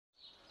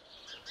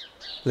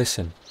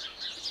Listen,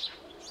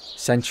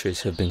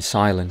 centuries have been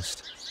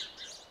silenced.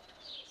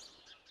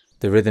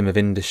 The rhythm of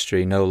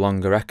industry no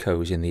longer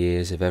echoes in the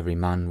ears of every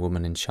man,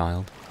 woman and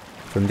child.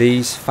 From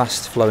these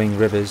fast-flowing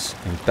rivers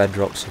and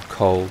bedrocks of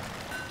coal,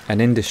 an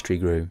industry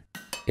grew.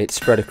 It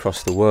spread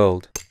across the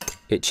world.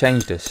 It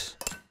changed us,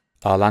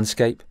 our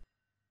landscape,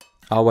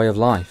 our way of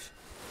life.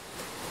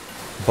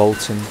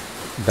 Bolton,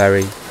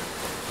 Bury,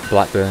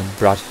 Blackburn,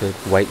 Bradford,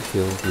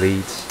 Wakefield,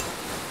 Leeds.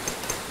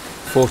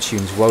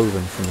 Fortunes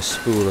woven from a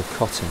spool of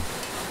cotton,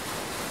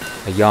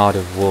 a yard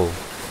of wool,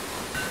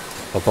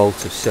 a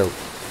bolt of silk.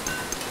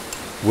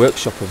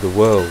 Workshop of the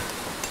world,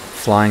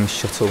 flying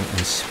shuttle and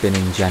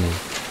spinning jenny,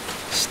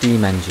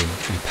 steam engine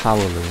and power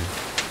loom.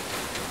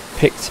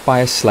 Picked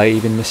by a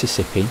slave in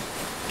Mississippi,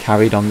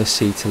 carried on the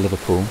sea to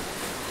Liverpool,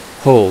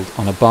 hauled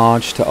on a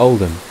barge to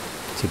Oldham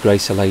to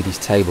grace a lady's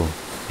table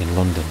in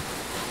London.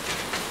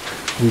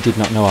 We did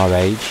not know our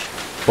age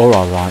or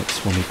our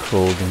rights when we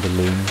crawled under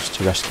looms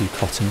to rescue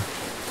cotton.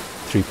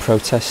 Through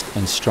protest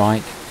and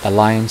strike,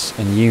 alliance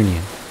and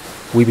union,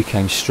 we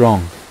became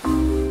strong.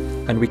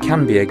 And we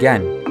can be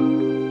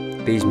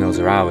again. These mills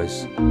are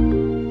ours.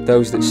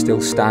 Those that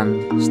still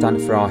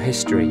stand for our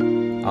history,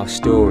 our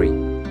story,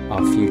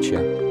 our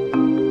future.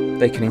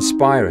 They can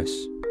inspire us,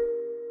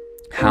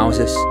 house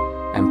us,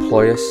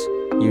 employ us,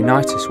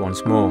 unite us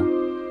once more.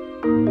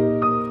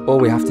 All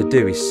we have to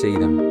do is see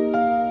them.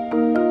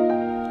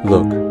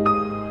 Look.